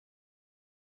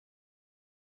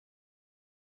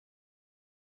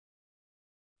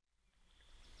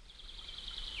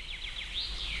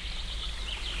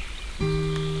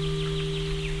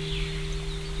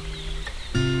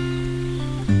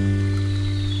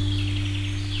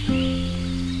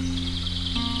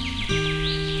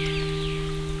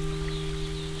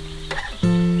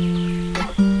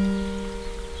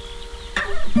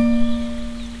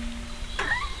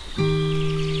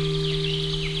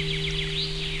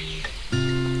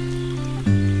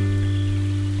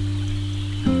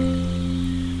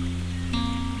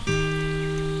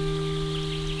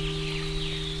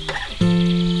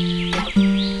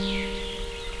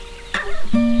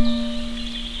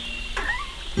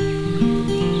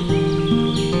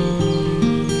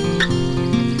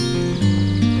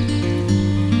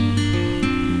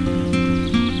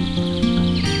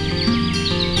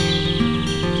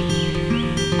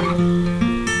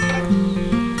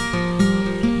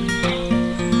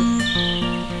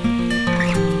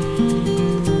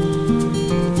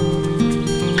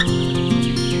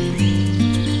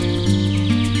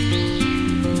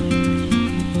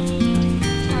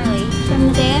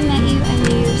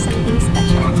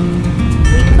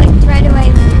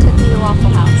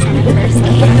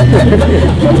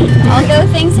Although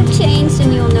things have changed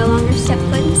and you'll no longer step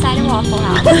foot inside a Waffle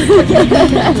House,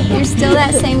 you're still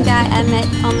that same guy I met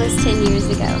almost 10 years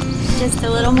ago. Just a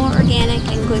little more organic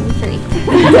and gluten-free.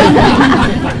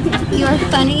 You are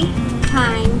funny,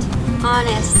 kind,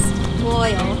 honest,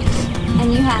 loyal,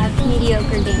 and you have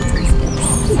mediocre dancing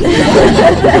skills.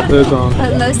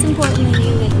 But most importantly,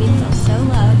 you make me feel so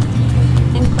loved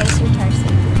and closer to our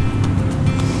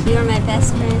Savior. You are my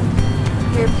best friend.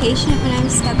 You are patient when I'm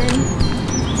stubborn.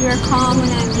 You are calm when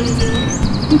I'm losing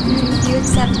it. You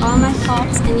accept all my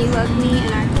faults and you love me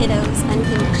and our kiddos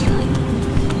unconditionally.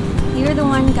 You are the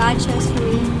one God chose for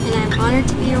me, and I'm honored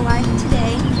to be your wife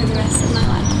today for the rest of my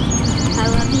life. I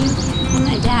love you, and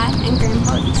my dad and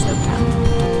grandpa would be so proud.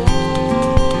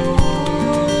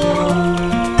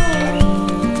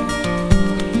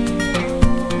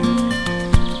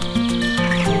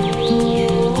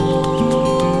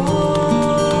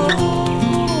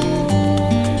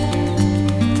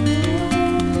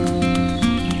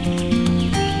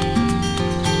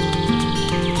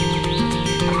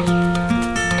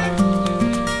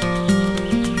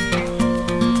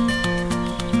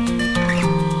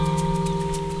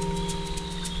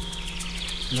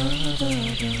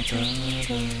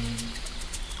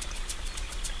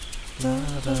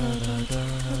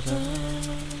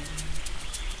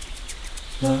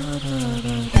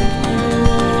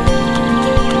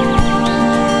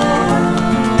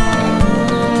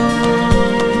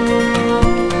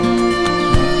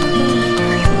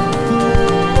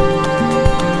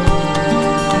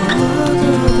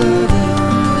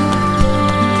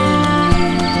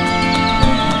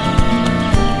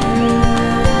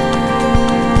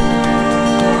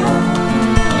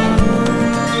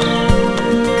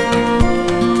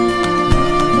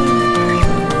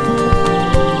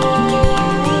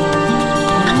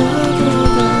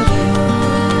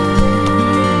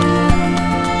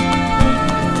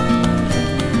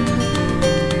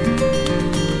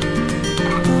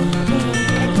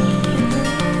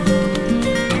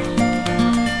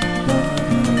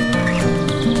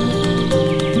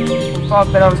 I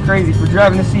thought that I was crazy for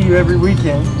driving to see you every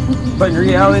weekend, but in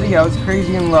reality I was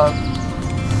crazy in love.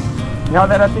 Now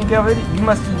that I think of it, you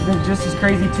must have been just as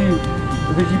crazy too,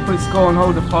 because you put Skull and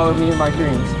Hold to follow me in my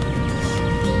dreams.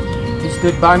 You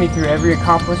stood by me through every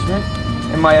accomplishment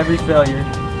and my every failure.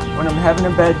 When I'm having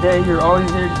a bad day, you're always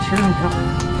there to cheer me up.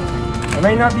 I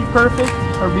may not be perfect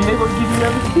or be able to give you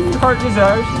everything your heart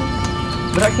desires,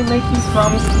 but I can make these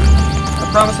promises. I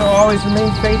promise I'll always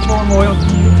remain faithful and loyal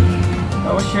to you.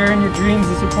 I will share in your dreams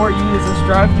and support you as I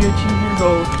strive to achieve your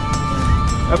goals.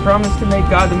 I promise to make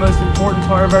God the most important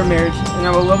part of our marriage, and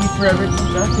I will love you forever.